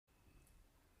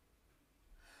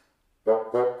Hi,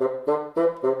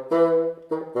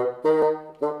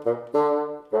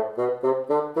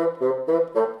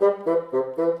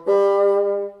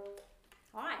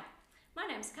 my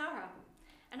name's Cara,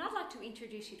 and I'd like to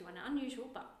introduce you to an unusual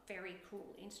but very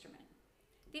cool instrument.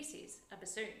 This is a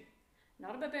bassoon.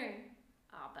 Not a baboon,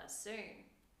 a bassoon.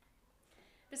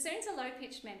 Bassoons are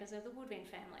low-pitched members of the woodwind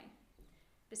family.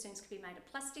 Bassoons can be made of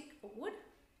plastic or wood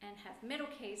and have metal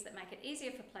keys that make it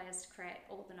easier for players to create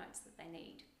all the notes that they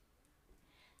need.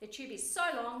 The tube is so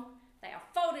long, they are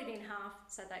folded in half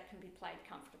so they can be played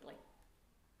comfortably.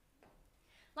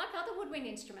 Like other woodwind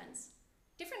instruments,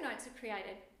 different notes are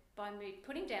created by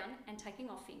putting down and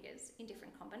taking off fingers in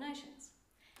different combinations.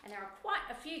 And there are quite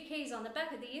a few keys on the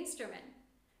back of the instrument,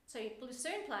 so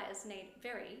bassoon players need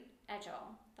very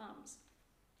agile thumbs.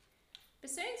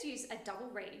 Bassoons use a double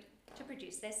reed to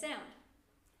produce their sound.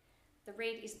 The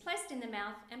reed is placed in the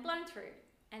mouth and blown through,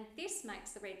 and this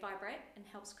makes the reed vibrate and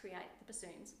helps create the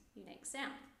bassoon's unique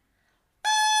sound.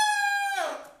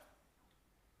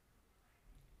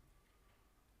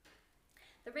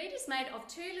 The reed is made of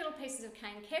two little pieces of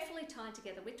cane carefully tied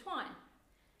together with twine,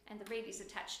 and the reed is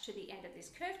attached to the end of this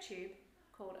curved tube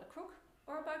called a crook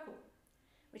or a bocal,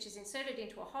 which is inserted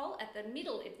into a hole at the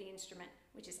middle of the instrument,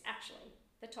 which is actually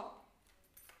the top.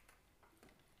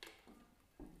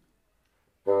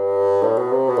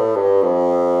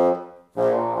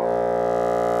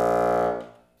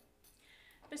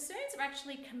 Bassoons are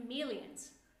actually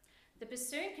chameleons. The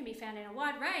bassoon can be found in a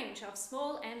wide range of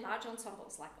small and large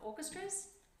ensembles like orchestras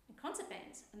and concert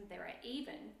bands, and there are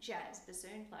even jazz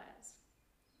bassoon players.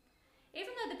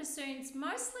 Even though the bassoons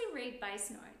mostly read bass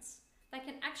notes, they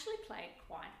can actually play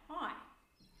quite high.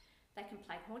 They can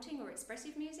play haunting or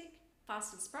expressive music,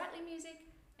 fast and sprightly music,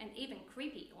 and even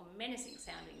creepy or menacing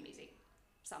sounding music.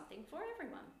 Something for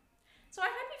everyone. So I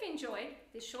hope you've enjoyed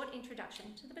this short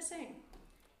introduction to the bassoon.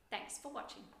 Thanks for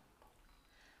watching.